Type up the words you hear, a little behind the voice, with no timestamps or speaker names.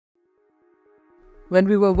When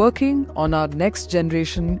we were working on our next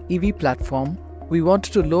generation EV platform, we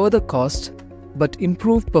wanted to lower the cost but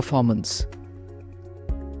improve performance.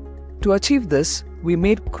 To achieve this, we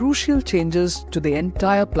made crucial changes to the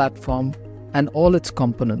entire platform and all its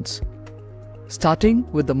components, starting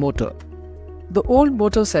with the motor. The old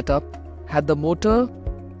motor setup had the motor,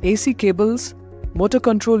 AC cables, motor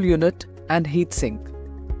control unit and heatsink.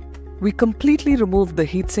 We completely removed the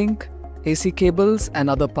heatsink, AC cables and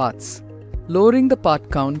other parts, lowering the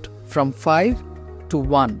part count from 5 to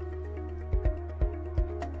 1.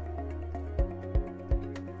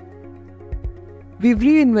 We've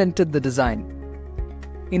reinvented the design,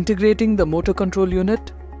 integrating the motor control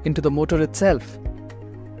unit into the motor itself.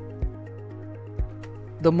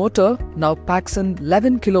 The motor now packs in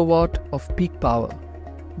 11 kilowatt of peak power.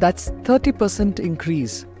 That's 30%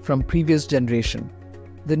 increase from previous generation.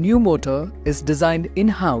 The new motor is designed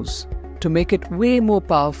in-house to make it way more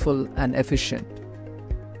powerful and efficient.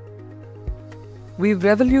 We've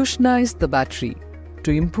revolutionized the battery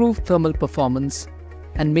to improve thermal performance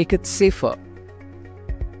and make it safer.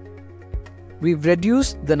 We've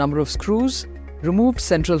reduced the number of screws, removed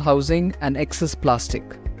central housing and excess plastic,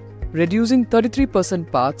 reducing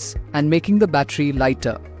 33% parts and making the battery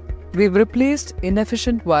lighter. We've replaced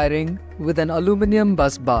inefficient wiring with an aluminum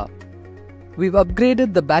bus bar. We've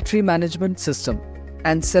upgraded the battery management system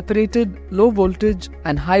and separated low voltage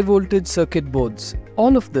and high voltage circuit boards.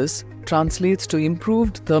 All of this translates to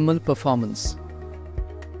improved thermal performance.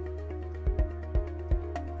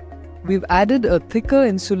 We've added a thicker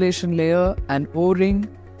insulation layer and O-ring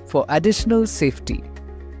for additional safety.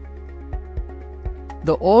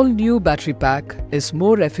 The all-new battery pack is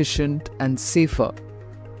more efficient and safer.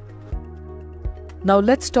 Now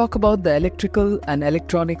let's talk about the electrical and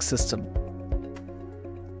electronic system.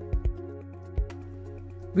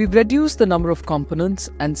 We've reduced the number of components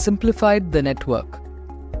and simplified the network.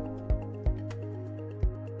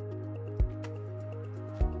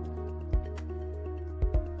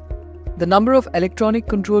 The number of electronic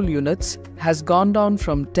control units has gone down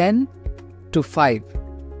from 10 to 5.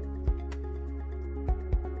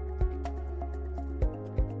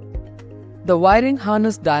 The wiring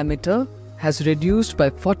harness diameter has reduced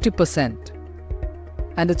by 40%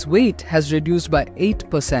 and its weight has reduced by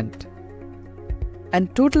 8%.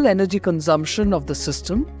 And total energy consumption of the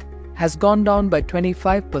system has gone down by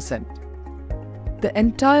 25%. The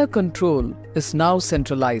entire control is now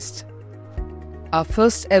centralized. Our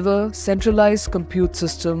first ever centralized compute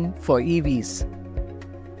system for EVs.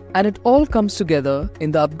 And it all comes together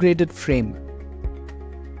in the upgraded frame.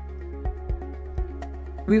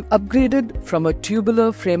 We've upgraded from a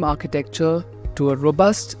tubular frame architecture to a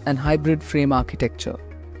robust and hybrid frame architecture,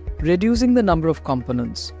 reducing the number of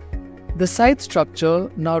components. The side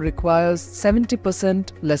structure now requires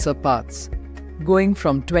 70% lesser parts, going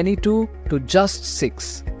from 22 to just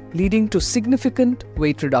 6, leading to significant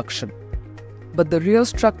weight reduction. But the rear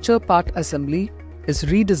structure part assembly is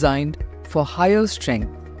redesigned for higher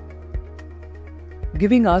strength,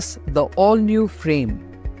 giving us the all-new frame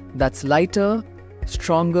that's lighter,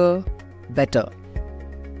 stronger, better.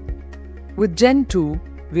 With Gen 2,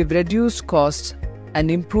 we've reduced costs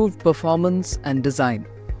and improved performance and design.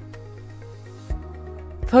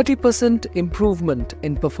 30% improvement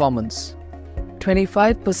in performance,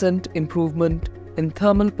 25% improvement in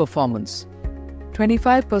thermal performance,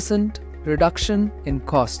 25% reduction in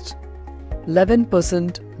cost,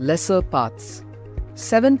 11% lesser parts,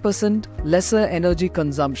 7% lesser energy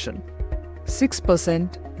consumption,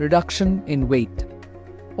 6% reduction in weight.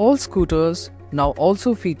 All scooters now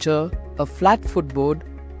also feature a flat footboard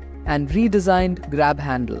and redesigned grab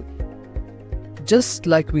handle, just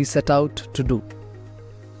like we set out to do.